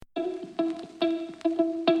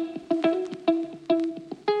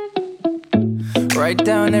Write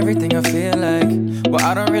down everything I feel like. Well,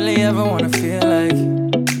 I don't really ever wanna feel like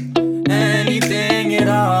anything at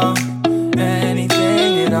all.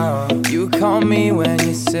 Anything at all. You call me when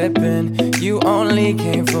you're sipping. You only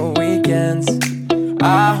came for weekends.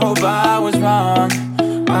 I hope I was wrong.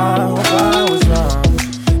 I hope I was wrong.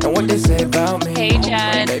 And what they say about me. Hey,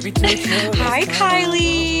 Jen. Hi,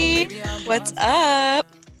 Kylie. What's up?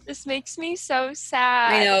 This makes me so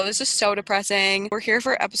sad. I know, this is so depressing. We're here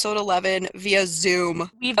for episode 11 via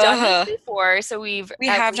Zoom. We've done this before, so we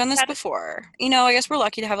have done this before. You know, I guess we're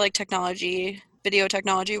lucky to have like technology, video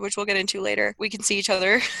technology, which we'll get into later. We can see each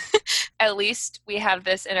other. At least we have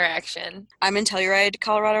this interaction. I'm in Telluride,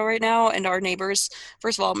 Colorado right now, and our neighbors,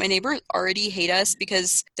 first of all, my neighbors already hate us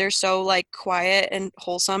because they're so like quiet and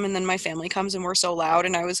wholesome, and then my family comes and we're so loud,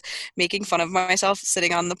 and I was making fun of myself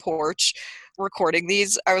sitting on the porch recording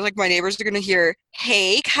these. I was like, my neighbors are gonna hear,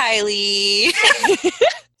 "Hey, Kylie."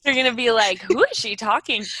 They're gonna be like, who is she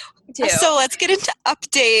talking to? So let's get into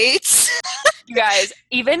updates. You guys,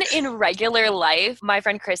 even in regular life, my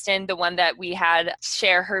friend Kristen, the one that we had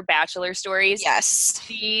share her bachelor stories, yes,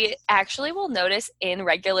 she actually will notice in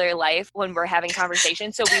regular life when we're having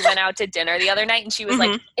conversations. So we went out to dinner the other night and she was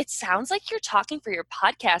like, it sounds like you're talking for your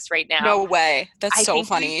podcast right now. No way. That's I so think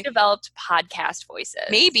funny. You've developed podcast voices.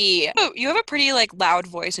 Maybe. Oh, you have a pretty like loud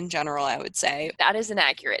voice in general, I would say. That is an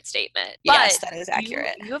accurate statement. Yes, but that is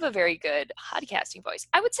accurate. You have a very good podcasting voice.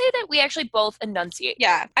 I would say that we actually both enunciate.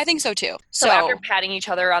 Yeah, I think so too. So after patting each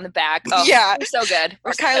other on the back, yeah, we're so good.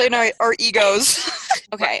 Kylie and I, our egos.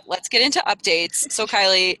 Okay, let's get into updates. So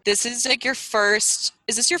Kylie, this is like your first,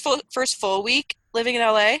 is this your first full week living in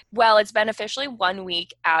LA? Well, it's been officially 1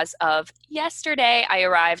 week as of yesterday. I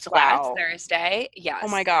arrived last Thursday. Yes. Oh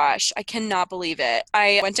my gosh, I cannot believe it.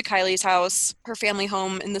 I went to Kylie's house, her family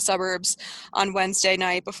home in the suburbs, on Wednesday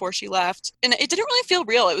night before she left. And it didn't really feel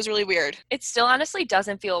real. It was really weird. It still honestly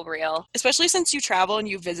doesn't feel real. Especially since you travel and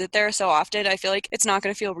you visit there so often, I feel like it's not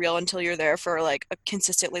going to feel real until you're there for like a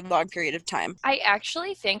consistently long period of time. I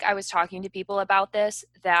actually think I was talking to people about this,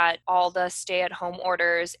 that all the stay-at-home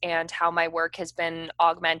orders and how my work has been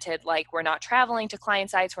augmented, like we're not traveling to client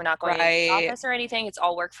sites, we're not going to the office or anything, it's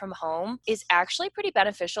all work from home, is actually pretty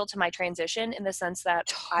beneficial to my transition in the sense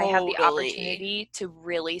that I have the opportunity to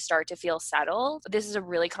really start to feel settled. This is a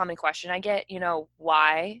really common question I get,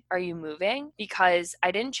 why are you moving? Because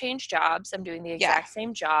I didn't change jobs. I'm doing the exact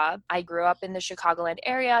same job. I grew up in the Chicagoland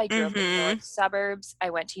area. I grew up in the north suburbs. I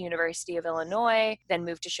went to University of Illinois, then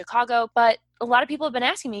moved to Chicago. But a lot of people have been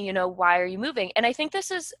asking me, why are you moving? And I think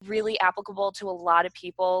this is really applicable to a lot of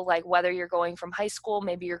people, like whether you're going from high school,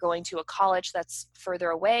 maybe you're going to a college that's further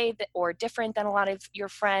away or different than a lot of your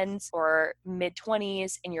friends, or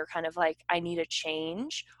mid-20s and you're kind of like, I need a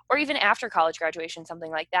change. Or even after college graduation,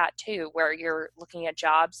 something like that too, where you're looking at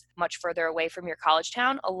jobs much further away from your college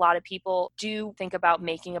town. A lot of people do think about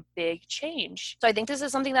making a big change. So I think this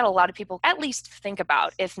is something that a lot of people at least think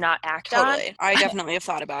about, if not act on. I definitely have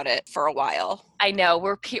thought about it for a while. I know.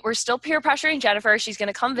 We're still peer pressuring Jennifer. She's going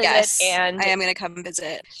to come visit. Yes, and I am going to come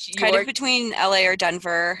visit. Kind of between LA or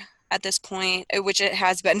Denver at this point, which it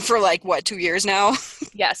has been for 2 years now.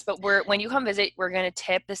 Yes, but when you come visit, we're going to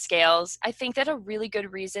tip the scales. I think that a really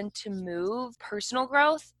good reason to move, personal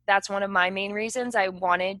growth, that's one of my main reasons. I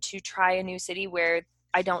wanted to try a new city where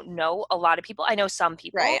I don't know a lot of people. I know some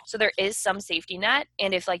people. Right. So there is some safety net.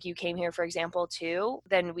 And if you came here, for example, too,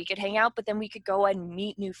 then we could hang out, but then we could go and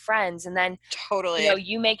meet new friends. And then, totally,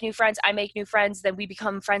 you make new friends, I make new friends, then we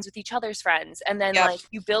become friends with each other's friends. And then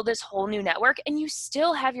you build this whole new network and you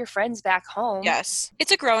still have your friends back home. Yes.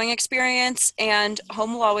 It's a growing experience and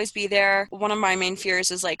home will always be there. One of my main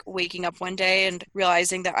fears is waking up one day and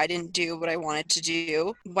realizing that I didn't do what I wanted to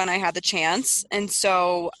do when I had the chance. And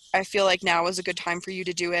so I feel like now is a good time for you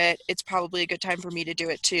to do it. It's probably a good time for me to do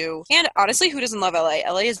it too. And honestly, who doesn't love LA?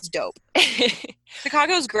 LA is dope.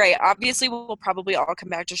 Chicago is great. Obviously, we'll probably all come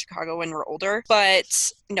back to Chicago when we're older,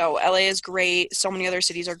 but no, LA is great. So many other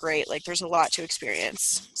cities are great. There's a lot to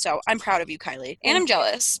experience. So I'm proud of you, Kylie. And I'm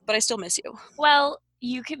jealous, but I still miss you. Well,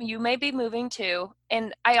 you may be moving too.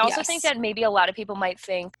 And I also think that maybe a lot of people might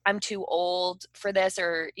think I'm too old for this,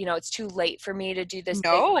 or, it's too late for me to do this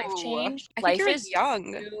big life change. Life is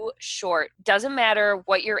young. Too short. Doesn't matter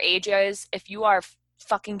what your age is. If you are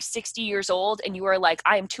fucking 60 years old and you are like,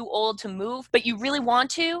 I am too old to move, but you really want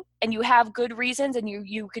to, and you have good reasons and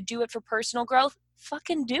you could do it for personal growth,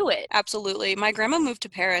 fucking do it. Absolutely. My grandma moved to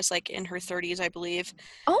Paris in her 30s, I believe.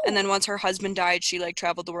 Oh. And then once her husband died, she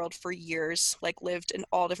traveled the world for years, lived in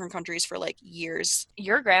all different countries for years.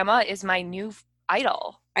 Your grandma is my new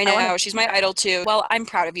idol. I know. She's my idol too. Well, I'm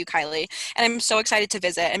proud of you, Kylie. And I'm so excited to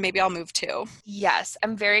visit, and maybe I'll move too. Yes,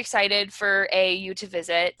 I'm very excited for you to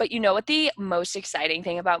visit. But you know what the most exciting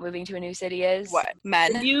thing about moving to a new city is? What?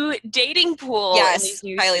 Men? The new dating pool. Yes,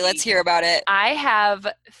 Kylie, let's hear about it. I have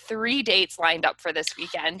 3 dates lined up for this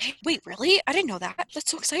weekend. Wait, really? I didn't know that.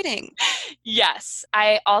 That's so exciting. Yes.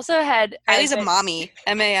 I also had... Kylie's a mommy.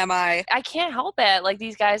 M-A-M-I. I can't help it. Like,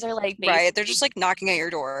 these guys are like... Right, they're just like knocking at your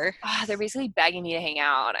door. They're basically begging me to hang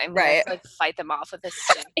out. I'm right. Going to like fight them off with this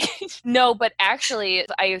stick. No, but actually,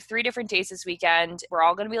 I have 3 different dates this weekend. We're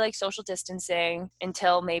all going to be like social distancing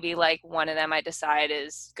until maybe like one of them I decide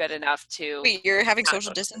is good enough to... Wait, you're having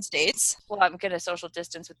social distance dates? Well, I'm going to social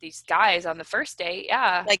distance with these guys on the first date,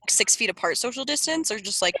 yeah. Like 6 feet apart social distance, or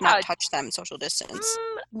just like not touch them social distance?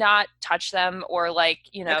 Not touch them, or like,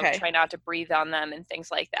 you know, try not to breathe on them and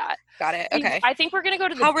things like that. Got it, okay. I think we're going to go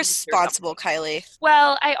to the... How responsible, Kylie.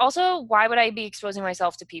 Well, I also, why would I be exposing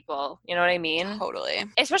myself to people? You know what I mean? Totally.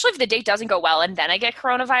 Especially if the date doesn't go well and then I get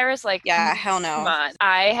coronavirus. Like, yeah, hell no. Come on.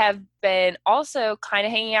 I have been also kind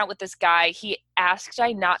of hanging out with this guy. He asked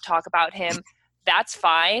I not talk about him. That's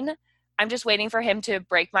fine. I'm just waiting for him to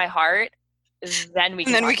break my heart. Then we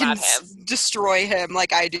can talk about him. Destroy him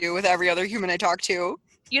like I do with every other human I talk to.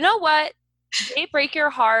 You know what? They break your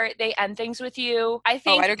heart. They end things with you. I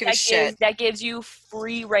think I don't give a shit. That gives you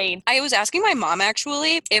free reign. I was asking my mom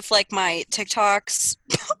actually if like my TikToks,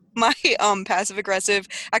 my passive aggressive,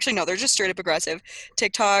 actually no, they're just straight up aggressive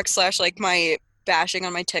TikTok / like my bashing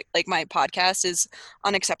on my my podcast is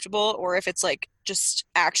unacceptable, or if it's like just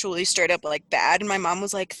actually straight up like bad. And my mom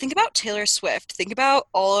was like, think about Taylor Swift. Think about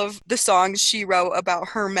all of the songs she wrote about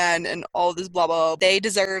her men and all this blah, blah, blah. They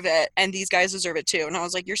deserve it. And these guys deserve it too. And I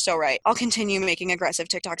was like, you're so right. I'll continue making aggressive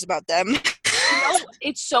TikToks about them. You know,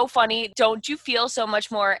 it's so funny. Don't you feel so much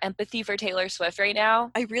more empathy for Taylor Swift right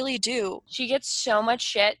now? I really do. She gets so much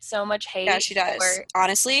shit, so much hate. Yeah, she does.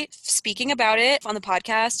 Honestly, speaking about it on the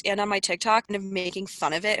podcast and on my TikTok and of making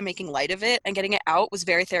fun of it and making light of it and getting it out was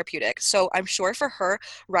very therapeutic. So I'm sure for her,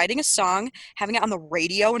 writing a song, having it on the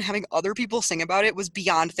radio and having other people sing about it was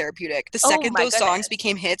beyond therapeutic. The second those songs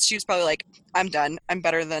became hits, she was probably like, I'm done. I'm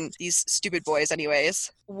better than these stupid boys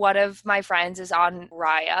anyways. One of my friends is on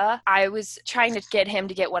Raya. I was trying to get him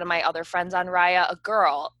to get one of my other friends on Raya,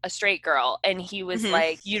 a straight girl. And he was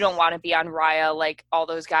like, you don't want to be on Raya. Like, all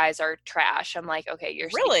those guys are trash. I'm like, okay, you're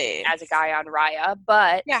really as a guy on Raya.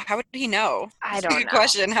 But yeah, how would he know? I don't know. Good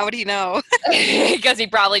question. How would he know? Because he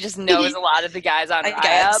probably just knows a lot of the guys on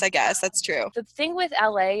Raya. I guess. That's true. The thing with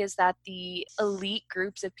LA is that the elite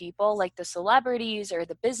groups of people, like the celebrities or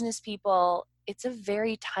the business people, it's a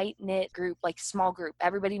very tight-knit group, like small group.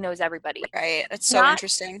 Everybody knows everybody. Right. That's so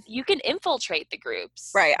interesting. You can infiltrate the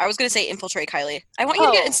groups. Right. I was going to say infiltrate, Kylie. I want you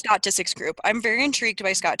to get in Scott Disick's group. I'm very intrigued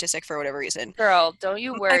by Scott Disick for whatever reason. Girl, don't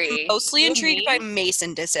you worry. I'm mostly intrigued by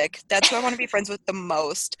Mason Disick. That's who I want to be friends with the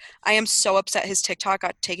most. I am so upset his TikTok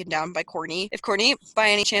got taken down by Kourtney. If Kourtney, by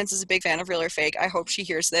any chance, is a big fan of Real or Fake, I hope she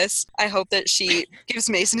hears this. I hope that she gives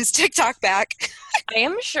Mason his TikTok back. I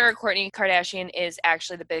am sure Kourtney Kardashian is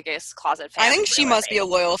actually the biggest closet fan. I think she must be a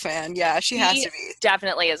loyal fan. Yeah, she has to be.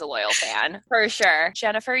 Definitely is a loyal fan, for sure.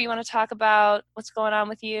 Jennifer, you want to talk about what's going on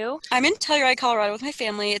with you? I'm in Telluride, Colorado with my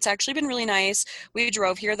family. It's actually been really nice. We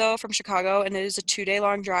drove here, though, from Chicago, and it is a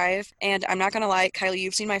 2-day-long drive. And I'm not going to lie, Kylie,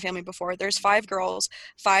 you've seen my family before. There's 5 girls.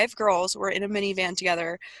 5 girls were in a minivan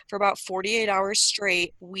together for about 48 hours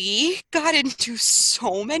straight. We got into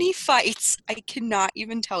so many fights. I cannot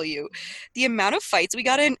even tell you the amount of fights we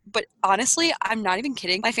got in. But honestly, I'm not even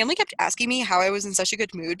kidding. My family kept asking me how I was in such a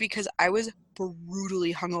good mood because I was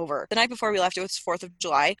brutally hungover. The night before we left, it was 4th of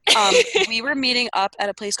July. We were meeting up at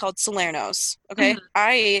a place called Salerno's. Okay. Mm-hmm.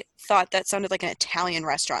 I thought that sounded like an Italian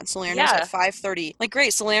restaurant. Salerno's at 5:30. Like,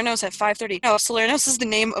 great, Salerno's at 5:30. No, Salerno's is the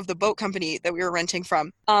name of the boat company that we were renting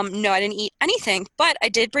from. No, I didn't eat anything, but I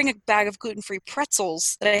did bring a bag of gluten-free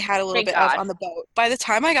pretzels that I had a little bit of on the boat. By the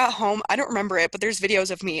time I got home, I don't remember it, but there's videos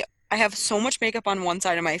of me. I have so much makeup on one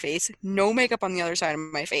side of my face, no makeup on the other side of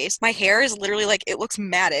my face. My hair is literally like, it looks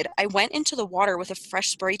matted. I went into the water with a fresh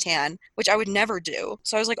spray tan, which I would never do.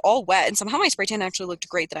 So I was like all wet, and somehow my spray tan actually looked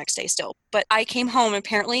great the next day still. But I came home, and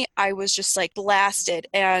apparently I was just like blasted,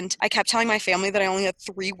 and I kept telling my family that I only had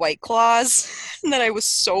 3 White Claws and that I was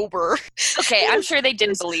sober. Okay, I'm sure they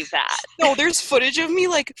didn't believe that. No, there's footage of me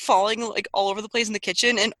like falling like all over the place in the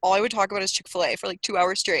kitchen, and all I would talk about is Chick-fil-A for like 2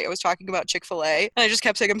 hours straight. I was talking about Chick-fil-A, and I just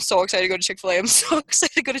kept saying, I'm so excited to go to Chick-fil-A. I'm so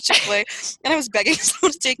excited to go to Chick-fil-A. And I was begging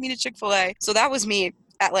someone to take me to Chick-fil-A. So that was me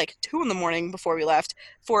at like 2 a.m. before we left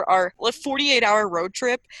for our 48-hour road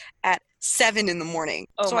trip at 7 in the morning.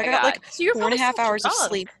 Oh so my I got God. like So you're 4.5 hours drunk. of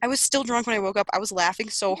sleep. I was still drunk when I woke up. I was laughing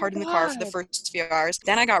so hard in the car for the first few hours.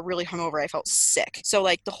 Then I got really hungover. I felt sick. So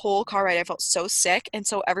like the whole car ride, I felt so sick. And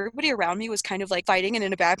so everybody around me was kind of like fighting and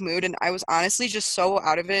in a bad mood. And I was honestly just so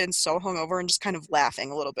out of it and so hungover and just kind of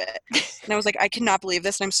laughing a little bit. And I was like, I cannot believe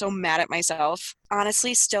this. And I'm so mad at myself.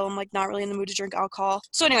 Honestly, still, I'm like not really in the mood to drink alcohol.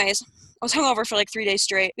 So anyways, I was hungover for like 3 days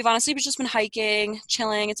straight. We've honestly just been hiking,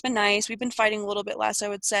 chilling. It's been nice. We've been fighting a little bit less, I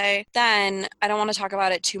would say. Then I don't want to talk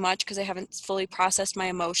about it too much because I haven't fully processed my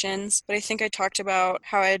emotions. But I think I talked about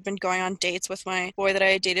how I had been going on dates with my boy that I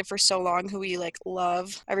had dated for so long, who we like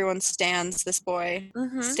love. Everyone stands this boy.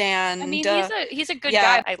 I mean, he's a good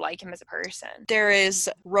guy. I like him as a person. There is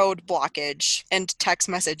road blockage and text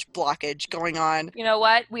message blockage going on. You know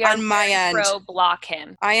what? We are on my end. Pro block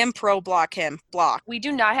him. I am pro block him. Block. We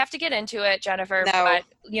do not have to get into it, Jennifer, No. but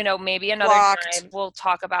maybe another time we'll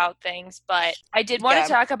talk about things. But I did want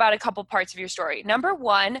to talk about a couple parts of your story. Number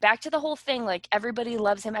one, back to the whole thing, like everybody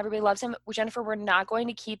loves him. Jennifer, we're not going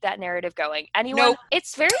to keep that narrative going.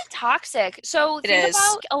 It's very toxic. So think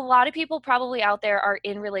about a lot of people probably out there are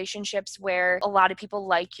in relationships where a lot of people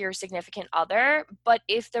like your significant other, but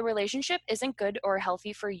if the relationship isn't good or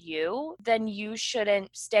healthy for you, then you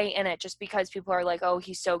shouldn't stay in it just because people are like, oh,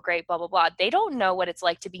 he's so great, blah, blah, blah. They don't know what it's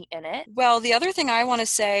like to be in it. Well, the other thing I want to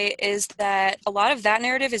say is that a lot of that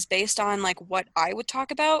narrative is based on like what I would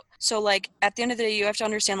talk about. So like at the end of the day, you have to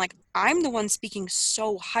understand like I'm the one speaking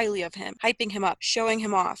so highly of him, hyping him up, showing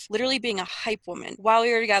him off, literally being a hype woman while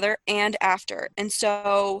we were together and after. And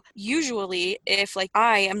so usually if like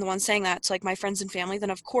I am the one saying that to like my friends and family, then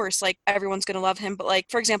of course like everyone's going to love him. But like,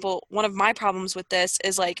 for example, one of my problems with this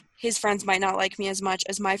is like his friends might not like me as much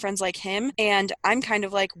as my friends like him. And I'm kind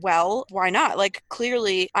of like, well, why not? Like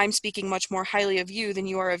clearly I'm speaking much more highly of you than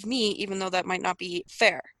you are of me, even though that might not be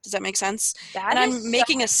fair. Does that make sense? And I'm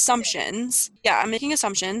making assumptions. Yeah, I'm making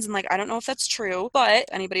assumptions. And like, I don't know if that's true, but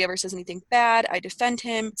anybody ever says anything bad, I defend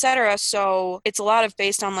him, etc. So it's a lot of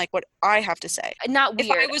based on like what I have to say. Not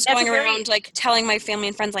weird. If I was going around like telling my family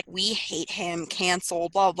and friends like, we hate him, cancel,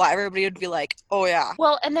 blah, blah, everybody would be like, oh yeah.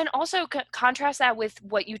 Well, and then also contrast that with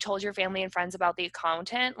what you told your family and friends about the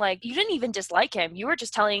accountant. Like you didn't even dislike him. You were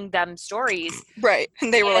just telling them stories. Right.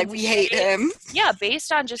 And they were like, we hate him. Yeah,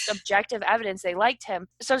 based on just objective evidence, they liked him.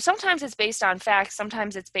 So sometimes it's based on facts.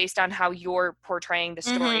 Sometimes it's based on how you're portraying the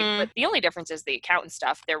story. But the only difference is the accountant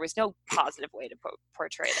stuff. There was no positive way to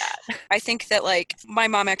portray that. I think that like my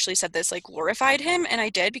mom actually said this, like glorified him. And I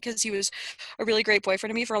did because he was a really great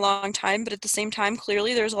boyfriend to me for a long time. But at the same time,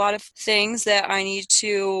 clearly there's a lot of things that I need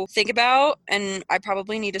to think about. And I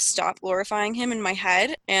probably need to stop glorifying him in my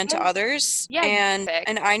head and to others. Yeah,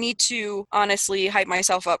 and I need to honestly hype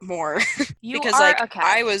myself up more because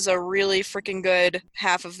I was a really freaking good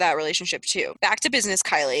half of that relationship too. Back to business,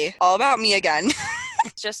 Kylie. All about me again.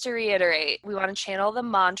 Just to reiterate, we want to channel the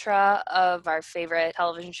mantra of our favorite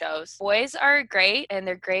television shows. Boys are great and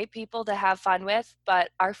they're great people to have fun with, but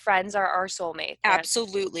our friends are our soulmates.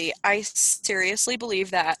 Absolutely. I seriously believe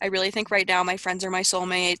that. I really think right now my friends are my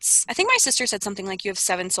soulmates. I think my sister said something like you have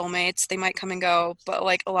 7 soulmates. They might come and go, but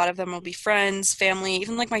like a lot of them will be friends, family,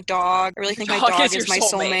 even like my dog. I really think my dog is my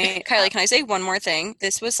soulmate. Kylie, can I say one more thing?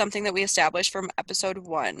 This was something that we established from episode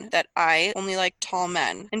 1, that I only like tall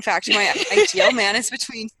men. In fact, my ideal man is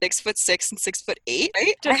between 6'6" and 6'8".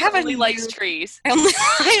 Right? I only likes trees.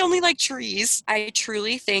 I only like trees. I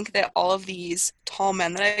truly think that all of these tall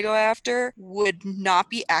men that I go after would not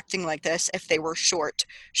be acting like this if they were short.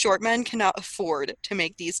 Short men cannot afford to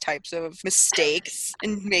make these types of mistakes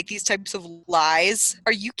and make these types of lies.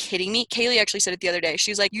 Are you kidding me? Kaylee actually said it the other day.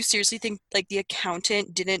 She was like, you seriously think like the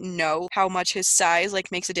accountant didn't know how much his size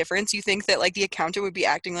like makes a difference? You think that like the accountant would be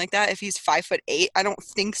acting like that if he's 5'8"? I don't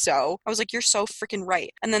think so. I was like, you're so freaking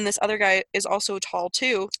right. And then this other guy is also tall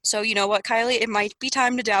too. So you know what, Kylie? It might be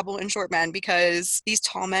time to dabble in short men because these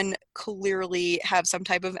tall men clearly have some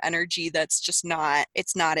type of energy that's just not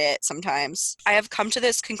it sometimes. I have come to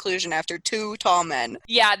this conclusion after 2 tall men.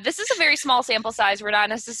 Yeah, this is a very small sample size. We're not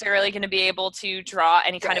necessarily going to be able to draw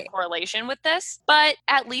any kind of correlation with this, but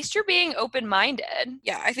at least you're being open-minded.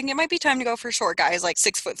 Yeah, I think it might be time to go for short guys like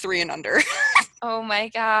 6'3" and under. Oh my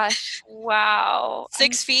gosh. Wow.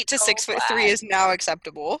 6 feet to 6'3" is now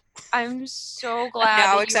acceptable. I'm so glad.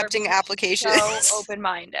 I'm now accepting applications. So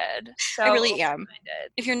open-minded. So I really am.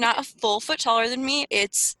 If you're not a full foot taller than me,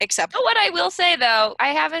 it's acceptable. But what I will say though, I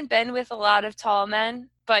haven't been with a lot of tall men,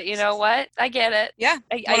 but you know what? I get it. Yeah.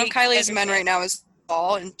 One of Kylie's men right now is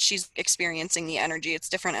tall and she's experiencing the energy. It's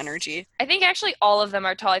different energy. I think actually all of them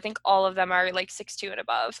are tall. I think all of them are like 6'2" and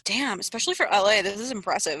above. Damn, especially for LA, this is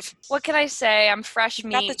impressive. What can I say? I'm fresh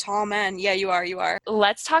meat. Got the tall men. Yeah, you are.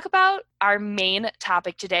 Let's talk about our main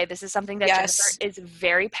topic today. This is something that Jennifer is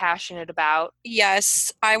very passionate about.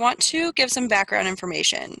 Yes, I want to give some background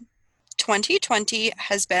information. 2020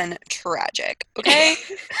 has been tragic, okay?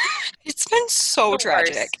 It's been so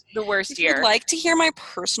tragic. The worst year. If you'd like to hear my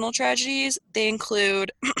personal tragedies, they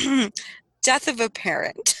include death of a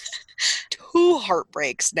parent, 2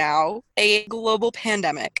 heartbreaks now, a global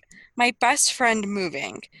pandemic, my best friend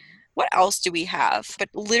moving. What else do we have? But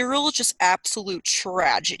literal, just absolute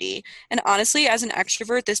tragedy. And honestly, as an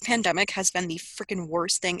extrovert, this pandemic has been the freaking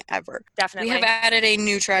worst thing ever. Definitely. We have added a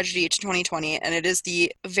new tragedy to 2020, and it is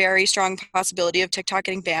the very strong possibility of TikTok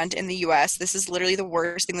getting banned in the US. This is literally the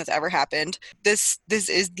worst thing that's ever happened. This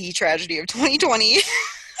is the tragedy of 2020.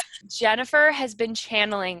 Jennifer has been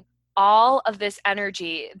channeling all of this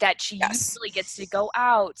energy that she usually gets to go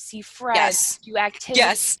out, see friends, do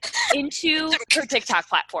activities into her TikTok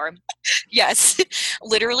platform. Yes.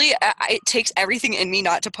 Literally, it takes everything in me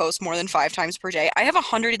not to post more than 5 times per day. I have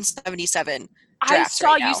 177 drafts. I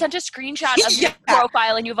saw you sent a screenshot of your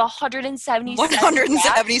profile and you have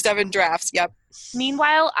 177 drafts. Yep.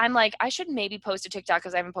 Meanwhile, I'm like, I should maybe post a TikTok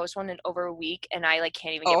because I haven't posted one in over a week and I like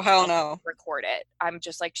can't even record it. I'm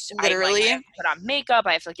just like, literally I have to put on makeup.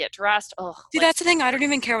 I have to get dressed. See, that's the thing. I don't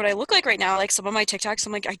even care what I look like right now. Like some of my TikToks,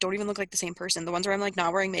 I'm like, I don't even look like the same person. The ones where I'm like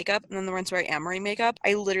not wearing makeup and then the ones where I am wearing makeup,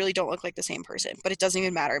 I literally don't look like the same person, but it doesn't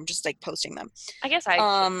even matter. I'm just like posting them. I guess I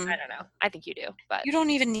don't know. I think you do, but you don't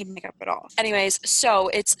even need makeup at all. Anyways, so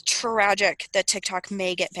it's tragic that TikTok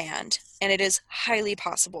may get banned. And it is highly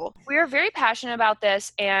possible. We are very passionate about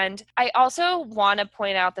this. And I also want to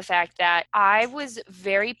point out the fact that I was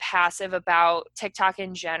very passive about TikTok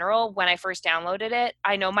in general when I first downloaded it.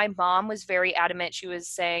 I know my mom was very adamant. She was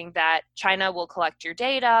saying that China will collect your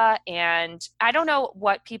data. And I don't know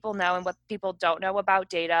what people know and what people don't know about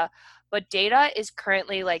data. But data is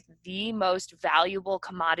currently like the most valuable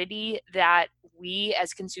commodity that we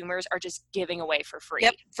as consumers are just giving away for free.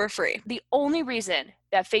 Yep, for free. The only reason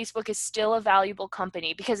that Facebook is still a valuable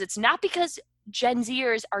company, because it's not because Gen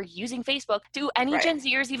Zers are using Facebook. Do any Gen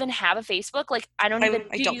Zers even have a Facebook? Like, I don't even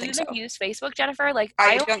use Facebook, Jennifer? Like,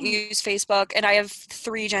 I don't use Facebook, and I have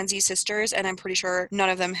 3 Gen Z sisters, and I'm pretty sure none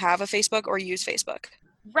of them have a Facebook or use Facebook.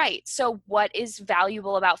 Right. So what is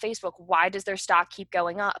valuable about Facebook? Why does their stock keep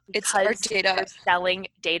going up? Because it's our data. They're selling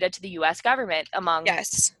data to the US government, among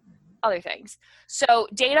other things. So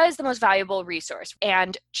data is the most valuable resource,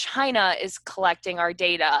 and China is collecting our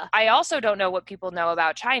data. I also don't know what people know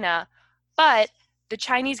about China, but the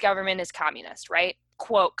Chinese government is communist, right?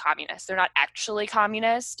 Quote, communist. They're not actually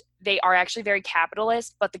communist. They are actually very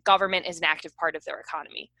capitalist, but the government is an active part of their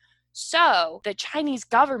economy. So the Chinese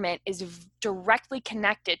government is directly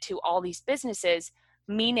connected to all these businesses,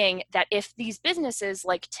 meaning that if these businesses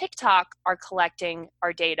like TikTok are collecting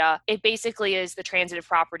our data, it basically is the transitive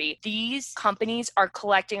property. These companies are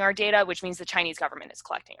collecting our data, which means the Chinese government is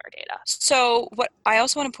collecting our data. So what I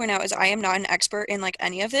also want to point out is I am not an expert in like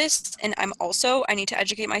any of this. And I need to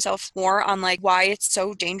educate myself more on like why it's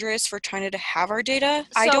so dangerous for China to have our data.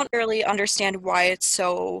 I don't really understand why it's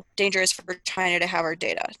so dangerous for China to have our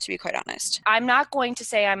data, to be quite honest. I'm not going to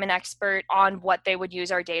say I'm an expert on what they would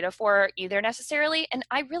use our data for either necessarily. And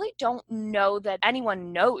I really don't know that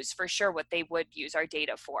anyone knows for sure what they would use our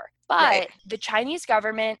data for. But the Chinese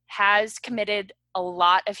government has committed a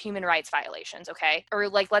lot of human rights violations, okay? Or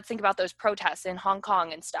like, let's think about those protests in Hong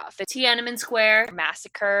Kong and stuff. The Tiananmen Square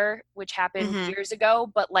massacre, which happened years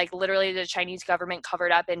ago, but like literally the Chinese government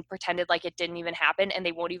covered up and pretended like it didn't even happen, and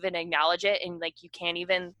they won't even acknowledge it, and like you can't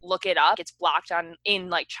even look it up. It's blocked in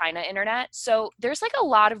like China internet. So there's like a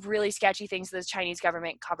lot of really sketchy things that the Chinese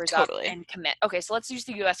government covers up and commit. Okay, so let's use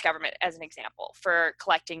the US government as an example for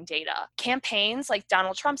collecting data. Campaigns like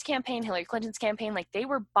Donald Trump's campaign, Hillary Clinton's campaign, like they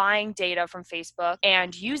were buying data from Facebook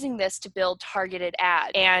and using this to build targeted ads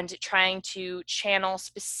and trying to channel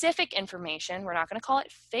specific information. We're not going to call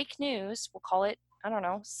it fake news. We'll call it, I don't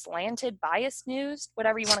know, slanted biased news,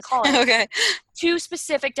 whatever you want to call it. Okay. To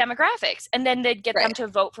specific demographics. And then they'd get them to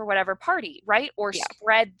vote for whatever party, right? Or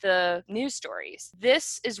spread the news stories.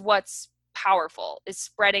 This is what's powerful, is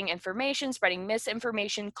spreading information, spreading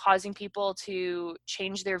misinformation, causing people to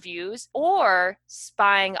change their views, or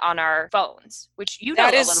spying on our phones, which you know a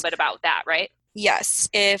little bit about that, right? Yes,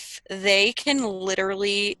 if they can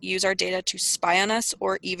literally use our data to spy on us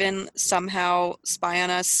or even somehow spy on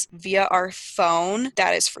us via our phone,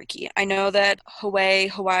 that is freaky. I know that Hawaii,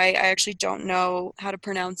 I actually don't know how to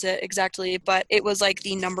pronounce it exactly, but it was like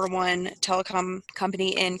the number one telecom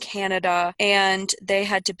company in Canada and they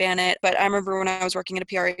had to ban it. But I remember when I was working at a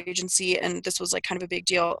PR agency and this was like kind of a big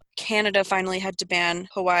deal, Canada finally had to ban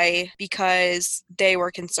Hawaii because they were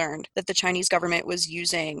concerned that the Chinese government was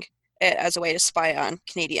using it as a way to spy on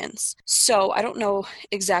Canadians. So I don't know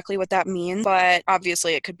exactly what that means, but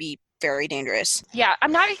obviously it could be very dangerous. Yeah,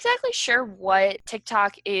 I'm not exactly sure what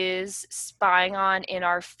TikTok is spying on in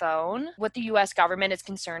our phone. What the US government is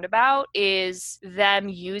concerned about is them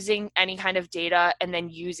using any kind of data and then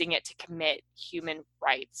using it to commit human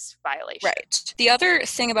rights violations. Right. The other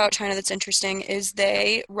thing about China that's interesting is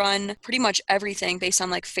they run pretty much everything based on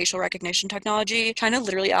like facial recognition technology. China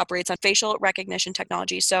literally operates on facial recognition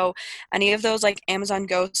technology. So any of those like Amazon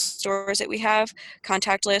Go stores that we have,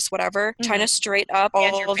 contactless, whatever, China straight up,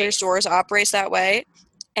 all of their stores operates that way.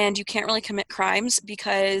 And you can't really commit crimes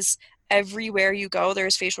because everywhere you go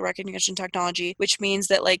there's facial recognition technology, which means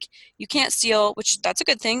that like you can't steal, which that's a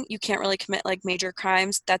good thing. You can't really commit like major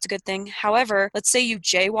crimes. That's a good thing. However, let's say you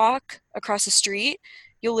jaywalk across the street,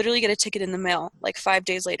 you'll literally get a ticket in the mail like 5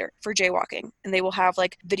 days later for jaywalking, and they will have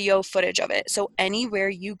like video footage of it. So anywhere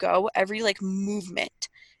you go, every like movement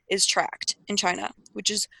is tracked in China, which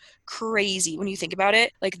is crazy when you think about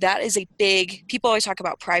it. Like that is a big, people always talk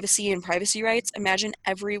about privacy and privacy rights. Imagine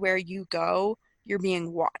everywhere you go, you're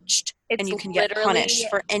being watched and you can get punished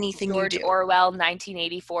for anything George you do. Orwell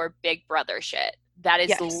 1984 Big Brother shit. That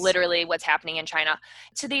is literally what's happening in China.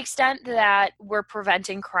 To the extent that we're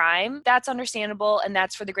preventing crime, that's understandable and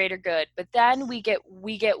that's for the greater good. But then we get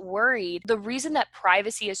worried. The reason that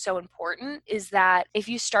privacy is so important is that if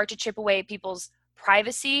you start to chip away people's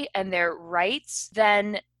privacy and their rights,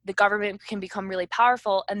 then the government can become really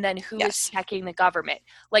powerful. And then who is checking the government?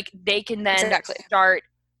 Like they can then start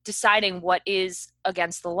deciding what is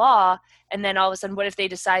against the law, and then all of a sudden what if they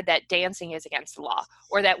decide that dancing is against the law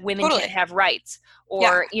or that women can't have rights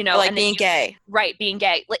or you know, or like and being gay. Right, being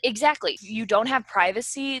gay. Exactly. If you don't have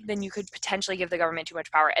privacy, then you could potentially give the government too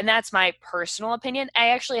much power. And that's my personal opinion. I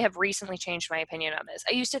actually have recently changed my opinion on this.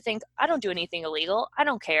 I used to think I don't do anything illegal, I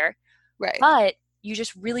don't care. Right. But you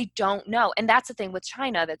just really don't know. And that's the thing with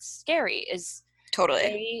China that's scary is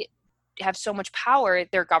they have so much power.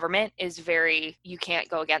 Their government is very, you can't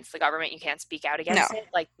go against the government, you can't speak out against it.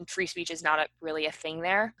 Like free speech is not really a thing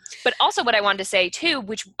there. But also what I wanted to say too,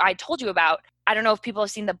 which I told you about, I don't know if people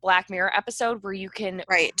have seen the Black Mirror episode where you can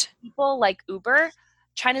people like Uber.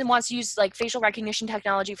 China wants to use like facial recognition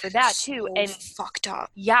technology for that too. And fucked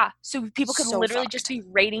up. Yeah. So people could literally just be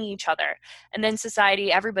rating each other. And then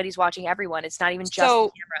society, everybody's watching everyone. It's not even just the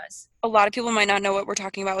cameras. A lot of people might not know what we're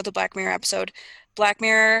talking about with the Black Mirror episode. Black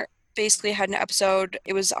Mirror basically had an episode.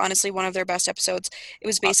 It was honestly one of their best episodes. It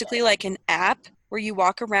was basically like an app where you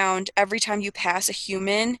walk around. Every time you pass a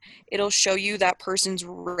human, it'll show you that person's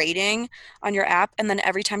rating on your app, and then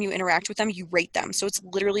every time you interact with them, you rate them. So it's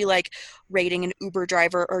literally like rating an Uber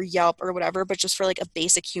driver or Yelp or whatever, but just for like a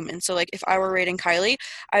basic human. So like if I were rating Kylie,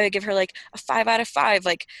 I would give her like a 5 out of 5,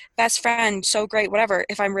 like best friend, so great, whatever.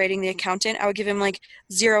 If I'm rating the accountant, I would give him like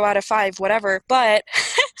 0 out of 5, whatever. But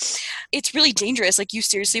it's really dangerous. Like you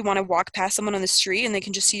seriously want to walk past someone on the street and they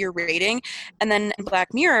can just see your rating. And then in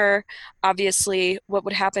Black Mirror, obviously what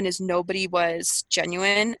would happen is nobody was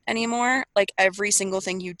genuine anymore. Like every single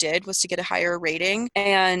thing you did was to get a higher rating.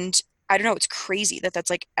 And I don't know, it's crazy that that's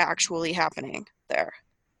like actually happening there.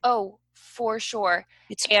 Oh, for sure.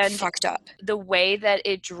 It's fucked up. The way that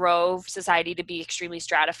it drove society to be extremely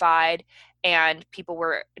stratified and people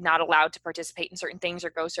were not allowed to participate in certain things or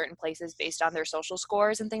go certain places based on their social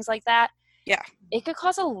scores and things like that. Yeah. It could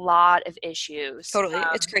cause a lot of issues. Totally.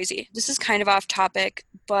 It's crazy. This is kind of off topic,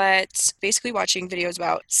 but basically watching videos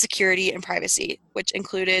about security and privacy, which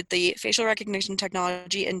included the facial recognition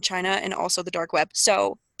technology in China and also the dark web.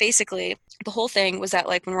 So basically, the whole thing was that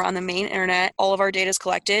like when we're on the main internet, all of our data is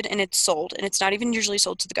collected and it's sold. And it's not even usually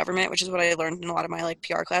sold to the government, which is what I learned in a lot of my like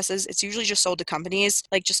PR classes. It's usually just sold to companies,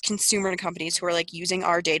 like just consumer companies who are like using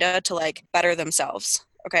our data to like better themselves.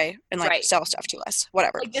 Okay. And like sell stuff to us,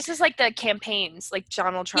 whatever. Like this is like the campaigns, like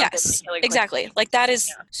Donald Trump. Yes, and Hillary Clinton. Exactly. Like that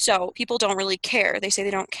is, so people don't really care. They say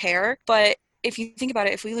they don't care, but if you think about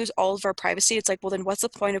it, if we lose all of our privacy, it's like, well, then what's the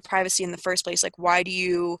point of privacy in the first place? Like, why do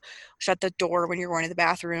you shut the door when you're going to the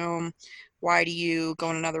bathroom? Why do you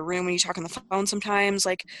go in another room when you talk on the phone sometimes?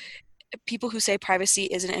 Like, people who say privacy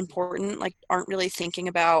isn't important, like, aren't really thinking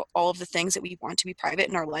about all of the things that we want to be private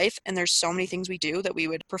in our life. And there's so many things we do that we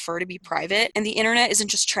would prefer to be private. And the internet isn't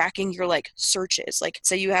just tracking your like searches. Like,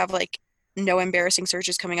 say you have like no embarrassing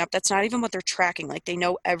searches coming up. That's not even what they're tracking. Like, they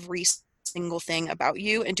know every single thing about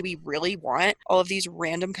you. And do we really want all of these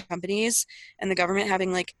random companies and the government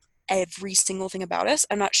having like every single thing about us?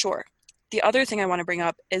 I'm not sure. The other thing I want to bring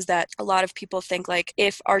up is that a lot of people think like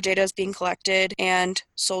if our data is being collected and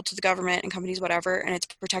sold to the government and companies, whatever, and it's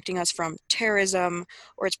protecting us from terrorism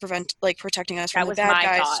or it's protecting us from the bad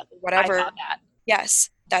guys, whatever. I thought that. Yes,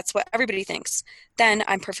 that's what everybody thinks. Then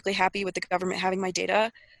I'm perfectly happy with the government having my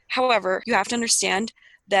data. However, you have to understand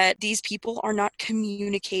that these people are not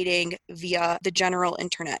communicating via the general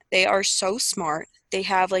internet. They are so smart. They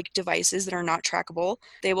have like devices that are not trackable.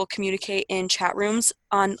 They will communicate in chat rooms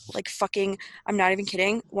on like fucking, I'm not even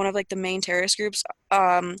kidding, one of like the main terrorist groups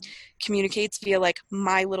communicates via like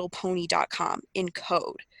mylittlepony.com in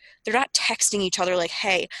code. They're not texting each other like,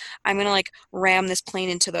 hey, I'm gonna like ram this plane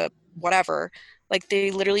into the whatever. Like,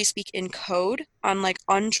 they literally speak in code on like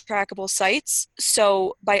untrackable sites.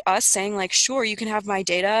 So by us saying like, sure, you can have my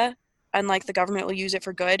data and like the government will use it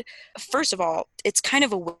for good, first of all, it's kind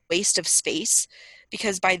of a waste of space,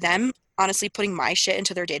 because by them honestly putting my shit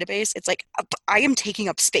into their database, it's like I am taking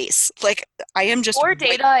up space. Like, I am just your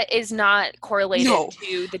data is not correlated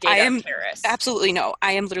to the data of terrorists. Absolutely no.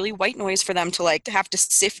 I am literally white noise for them to like to have to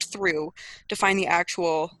sift through to find the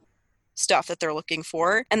actual stuff that they're looking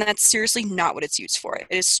for, and that's seriously not what it's used for. It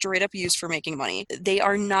is straight up used for making money. They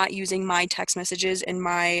are not using my text messages and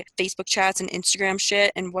my Facebook chats and Instagram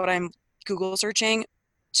shit and what I'm Google searching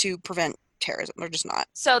to prevent terrorism. They're just not.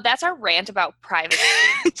 So that's our rant about privacy.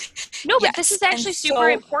 No, but yes, this is actually super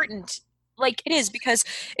important. Like, it is, because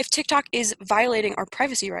if TikTok is violating our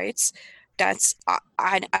privacy rights, that's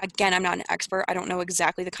again, I'm not an expert. I don't know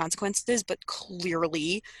exactly the consequences, but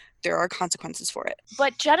clearly there are consequences for it.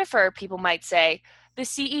 But Jennifer, people might say, the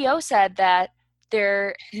CEO said that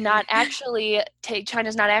they're not actually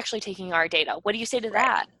China's not actually taking our data. What do you say to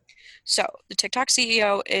that? So the TikTok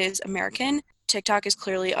CEO is American. TikTok is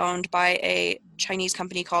clearly owned by a Chinese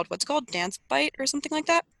company called, what's it called? Dance Byte or something like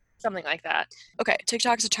that? Something like that. Okay,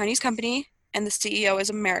 TikTok is a Chinese company and the CEO is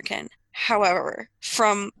American. However,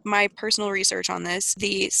 from my personal research on this,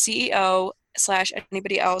 the CEO /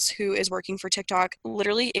 anybody else who is working for TikTok,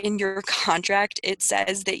 literally in your contract, it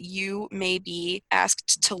says that you may be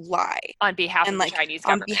asked to lie on behalf of the Chinese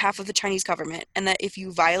government. On behalf of the Chinese government, and that if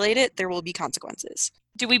you violate it, there will be consequences.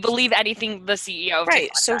 Do we believe anything the CEO of Right,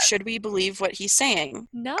 TikTok so says? Should we believe what he's saying?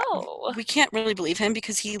 No. We can't really believe him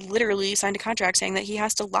because he literally signed a contract saying that he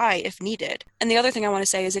has to lie if needed. And the other thing I want to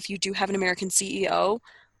say is if you do have an American CEO,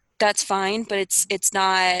 that's fine, but it's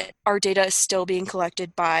not, our data is still being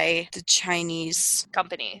collected by the Chinese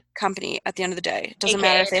company at the end of the day. It doesn't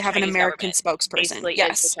matter if they have an American spokesperson. Basically,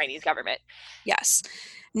 yes. Is the Chinese government. Yes.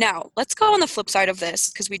 Now, let's go on the flip side of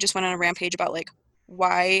this, because we just went on a rampage about like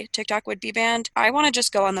why TikTok would be banned. I want to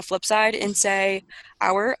just go on the flip side and say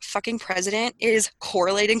our fucking president is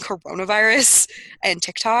correlating coronavirus and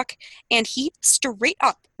TikTok, and he straight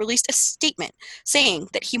up released a statement saying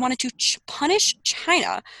that he wanted to punish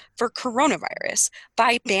China for coronavirus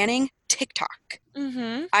by banning TikTok.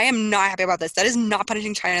 Mm-hmm. I am not happy about this. That is not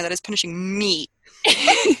punishing China. That is punishing me.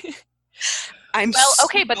 I'm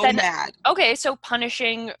mad. Okay, so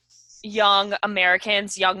punishing young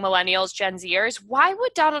Americans, young millennials, Gen Zers, why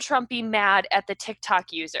would Donald Trump be mad at the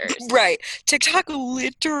TikTok users? Right. TikTok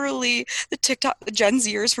literally, the Gen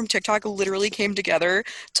Zers from TikTok literally came together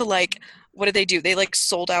to like, what did they do? They like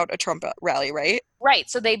sold out a Trump rally, right? Right.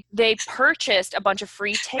 So they purchased a bunch of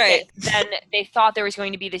free tickets. Right. Then they thought there was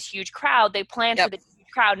going to be this huge crowd. They planned for the huge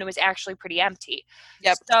crowd and it was actually pretty empty.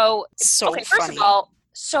 Yep. So okay, first funny. of all,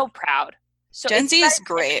 so proud. So Gen Z is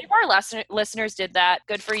great. If our listeners did that,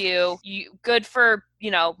 good for you. Good for,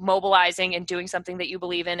 mobilizing and doing something that you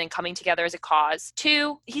believe in and coming together as a cause.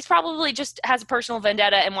 2, he's probably just has a personal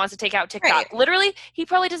vendetta and wants to take out TikTok. Right. Literally, he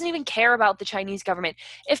probably doesn't even care about the Chinese government.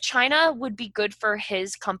 If China would be good for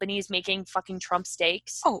his companies making fucking Trump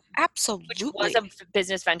steaks. Oh, absolutely. Which was a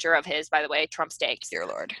business venture of his, by the way, Trump steaks. Dear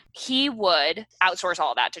Lord. He would outsource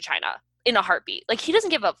all of that to China in a heartbeat. Like, he doesn't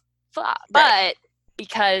give a fuck. Right. But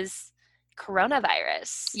because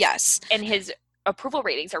coronavirus. Yes. And his approval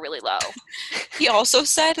ratings are really low. He also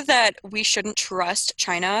said that we shouldn't trust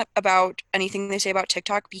China about anything they say about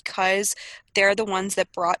TikTok because they're the ones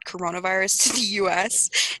that brought coronavirus to the US,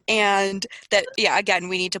 and that, yeah, again,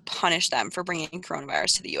 we need to punish them for bringing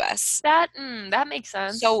coronavirus to the US. That makes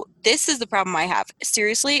sense. So this is the problem I have.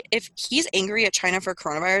 Seriously, if he's angry at China for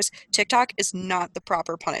coronavirus, TikTok is not the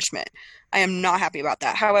proper punishment. I am not happy about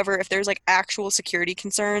that. However, if there's like actual security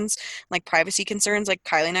concerns, like privacy concerns, like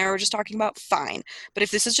Kylie and I were just talking about, fine. But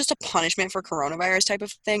if this is just a punishment for coronavirus type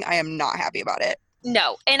of thing, I am not happy about it.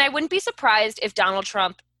 No, and I wouldn't be surprised if Donald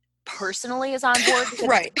Trump personally is on board because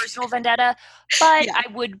right. it's a personal vendetta, but yeah. I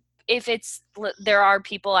would, if there are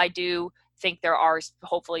people, I do think there are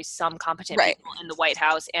hopefully some competent people in the White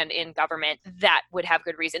House and in government that would have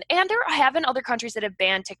good reason. And there have been other countries that have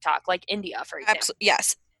banned TikTok, like India, for example. Absolutely.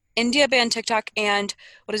 Yes. India banned TikTok and,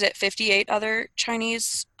 58 other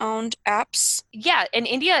Chinese-owned apps? Yeah, and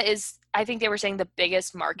India is, I think they were saying, the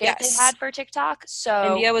biggest market they had for TikTok.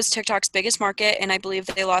 So India was TikTok's biggest market, and I believe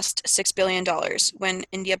they lost $6 billion when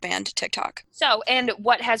India banned TikTok. So, and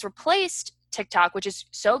what has replaced TikTok, which is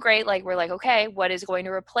so great, like we're like, okay, what is going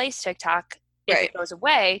to replace TikTok if it goes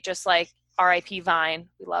away? Just like RIP Vine,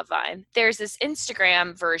 we love Vine. There's this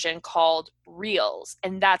Instagram version called Reels,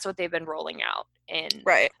 and that's what they've been rolling out.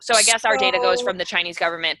 So I guess our data goes from the Chinese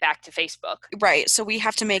government back to Facebook. Right. So we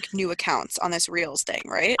have to make new accounts on this Reels thing,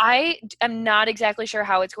 right? I am not exactly sure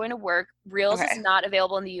how it's going to work. Reels is not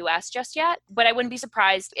available in the US just yet, but I wouldn't be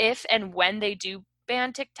surprised if and when they do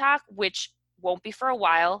ban TikTok, which won't be for a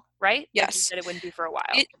while, right? Yes. Like you said, it wouldn't be for a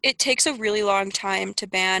while. It takes a really long time to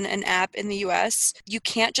ban an app in the US. You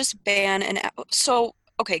can't just ban an app. So,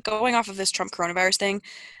 okay, going off of this Trump coronavirus thing,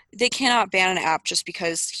 they cannot ban an app just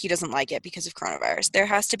because he doesn't like it because of coronavirus. There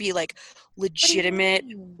has to be like legitimate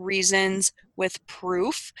reasons with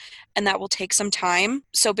proof, and that will take some time.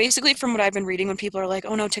 So basically, from what I've been reading, when people are like,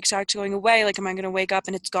 oh no, TikTok's going away, like, am I going to wake up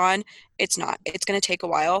and it's gone? It's not. It's going to take a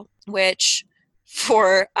while, which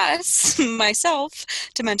for us, myself,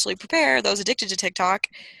 to mentally prepare those addicted to TikTok,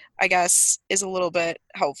 I guess, is a little bit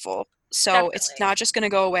helpful. So Definitely. It's not just going to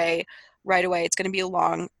go away right away. It's going to be a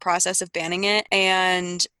long process of banning it,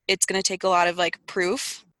 and it's going to take a lot of like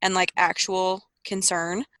proof and like actual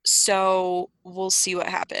concern. So we'll see what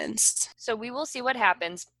happens. So we will see what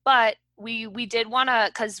happens, but we did want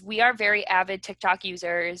to, because we are very avid TikTok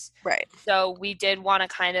users. Right. So we did want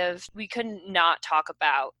to we couldn't not talk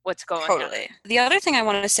about what's going on. Totally. The other thing I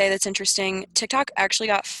wanted to say that's interesting, TikTok actually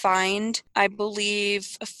got fined, I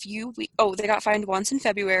believe they got fined once in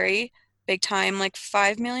February, big time, like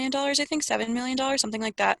 $5 million, I think $7 million, something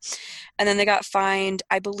like that. And then they got fined,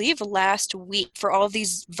 I believe, last week for all of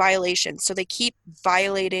these violations. So they keep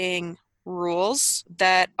violating rules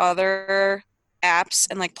that other apps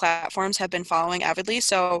and like platforms have been following avidly.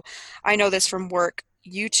 So I know this from work.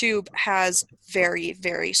 YouTube has very,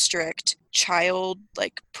 very strict child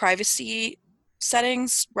like privacy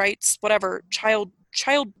settings, rights, whatever, child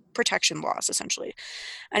protection laws, essentially.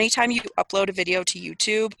 Anytime you upload a video to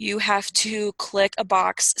YouTube, you have to click a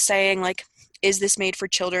box saying like, is this made for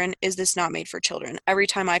children? Is this not made for children? Every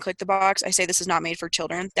time I click the box, I say this is not made for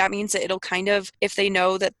children. That means that it'll kind of, if they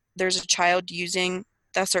know that there's a child using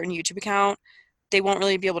that certain YouTube account, they won't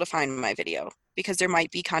really be able to find my video because there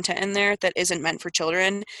might be content in there that isn't meant for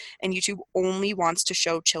children, and YouTube only wants to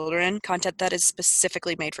show children content that is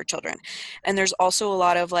specifically made for children. And there's also a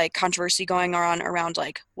lot of like controversy going on around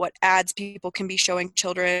like what ads people can be showing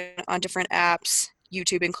children on different apps,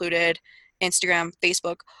 YouTube included, Instagram,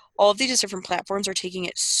 Facebook. All of these different platforms are taking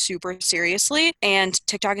it super seriously, and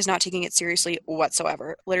TikTok is not taking it seriously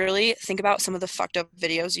whatsoever. Literally, think about some of the fucked up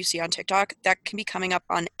videos you see on TikTok that can be coming up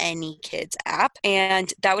on any kid's app,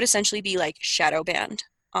 and that would essentially be like shadow banned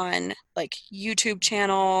on like YouTube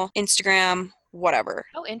channel, Instagram, whatever.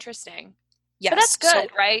 Oh, interesting. Yes. But that's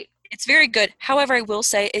good, right? It's very good. However, I will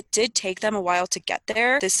say it did take them a while to get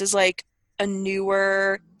there. This is like a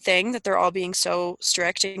newer thing that they're all being so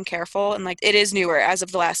strict and careful, and like it is newer as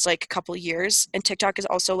of the last like couple years, and TikTok is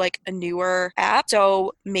also like a newer app,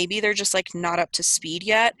 so maybe they're just like not up to speed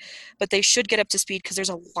yet, but they should get up to speed because there's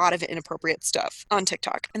a lot of inappropriate stuff on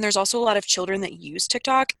TikTok, and there's also a lot of children that use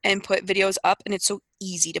TikTok and put videos up, and it's so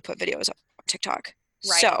easy to put videos up on TikTok.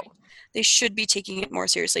 Right. So they should be taking it more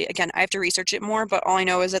seriously. Again, I have to research it more, but all I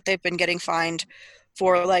know is that they've been getting fined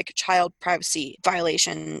for like child privacy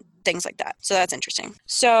violation, things like that. So that's interesting.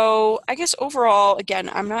 So I guess overall, again,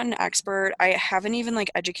 I'm not an expert. I haven't even like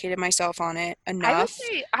educated myself on it enough.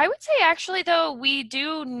 I would say actually though, we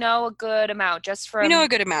do know a good amount just from... We know a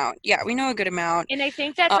good amount. Yeah, we know a good amount. And I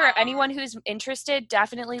think that for anyone who's interested,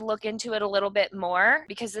 definitely look into it a little bit more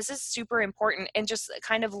because this is super important, and just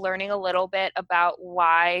kind of learning a little bit about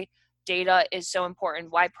why data is so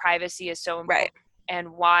important, why privacy is so important. Right.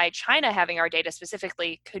 and why China having our data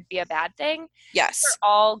specifically could be a bad thing. Yes. They're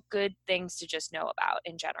all good things to just know about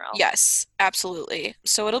in general. Yes, absolutely.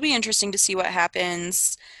 So it'll be interesting to see what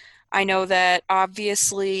happens. I know that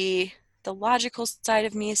obviously the logical side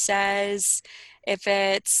of me says if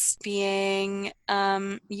it's being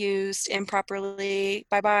used improperly,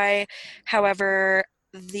 bye-bye. However,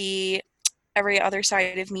 every other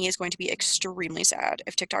side of me is going to be extremely sad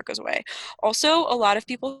if TikTok goes away. Also, a lot of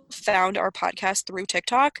people found our podcast through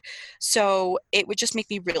TikTok, so it would just make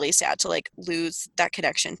me really sad to like lose that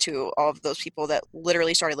connection to all of those people that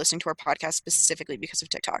literally started listening to our podcast specifically because of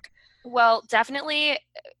TikTok. Well, definitely,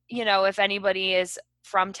 if anybody is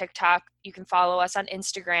from TikTok, you can follow us on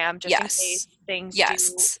Instagram just in case things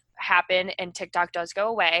do happen and TikTok does go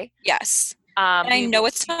away. Yes. And I know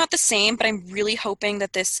it's not the same, but I'm really hoping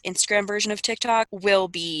that this Instagram version of TikTok will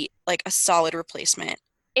be like a solid replacement.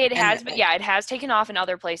 It has, but it has taken off in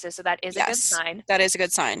other places, so that is a good sign. That is a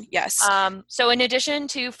good sign, yes. So in addition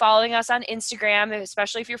to following us on Instagram,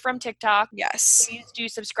 especially if you're from TikTok, please do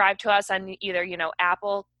subscribe to us on either,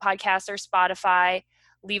 Apple Podcasts or Spotify.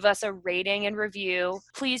 Leave us a rating and review.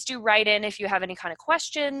 Please do write in if you have any kind of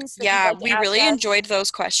questions. Yeah, we really enjoyed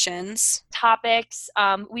those questions. Topics.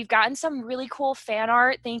 We've gotten some really cool fan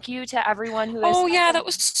art. Thank you to everyone who has. Oh, yeah, that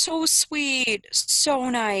was so sweet.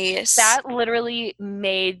 So nice. That literally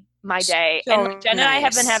made my day. So and Jen and I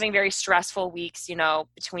have been having very stressful weeks, between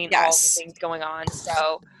all the things going on.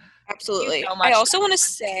 So absolutely. I also want to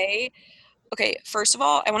say, okay, first of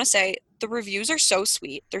all, I want to say the reviews are so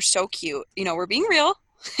sweet. They're so cute. We're being real.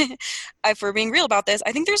 If we're being real about this,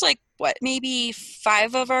 I think there's maybe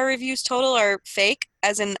 5 of our reviews total are fake,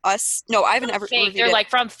 as in us. No, I haven't ever reviewed They're like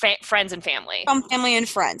from friends and family. From family and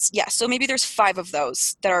friends, yeah. So maybe there's 5 of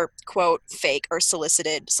those that are, quote, fake or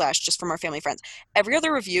solicited / just from our family friends. Every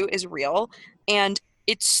other review is real, and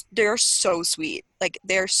they're so sweet.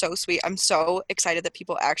 They're so sweet. I'm so excited that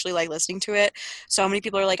people actually like listening to it. So many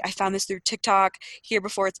people are like, I found this through TikTok here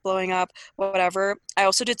before it's blowing up, whatever. I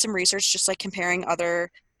also did some research just comparing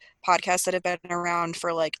other podcasts that have been around for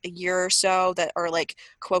a year or so that are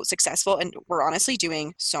quote successful, and we're honestly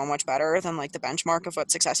doing so much better than the benchmark of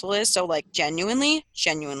what successful is. So genuinely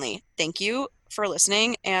thank you for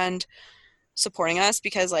listening and supporting us,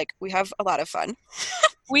 because we have a lot of fun.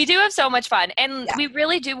 We do have so much fun, and we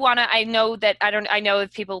really do want to. I know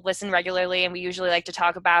if people listen regularly, and we usually like to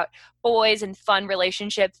talk about boys and fun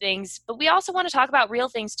relationship things, but we also want to talk about real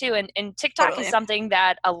things too. And TikTok is something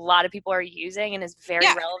that a lot of people are using and is very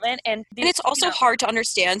relevant. And it's also hard to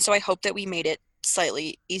understand, so I hope that we made it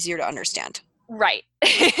slightly easier to understand. Right.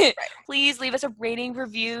 Please leave us a rating,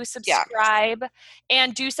 review, subscribe,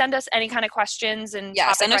 and do send us any kind of questions and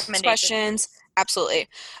topic send us recommendations. Questions. Absolutely.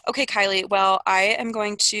 Okay, Kylie. Well, I am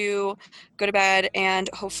going to go to bed, and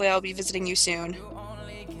hopefully I'll be visiting you soon.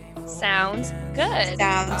 Sounds good.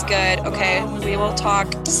 Sounds good. Okay, we will talk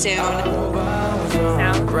soon.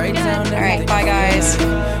 Sounds good. All right, bye, guys.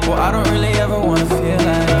 Well, I don't really ever want to feel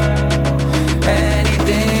like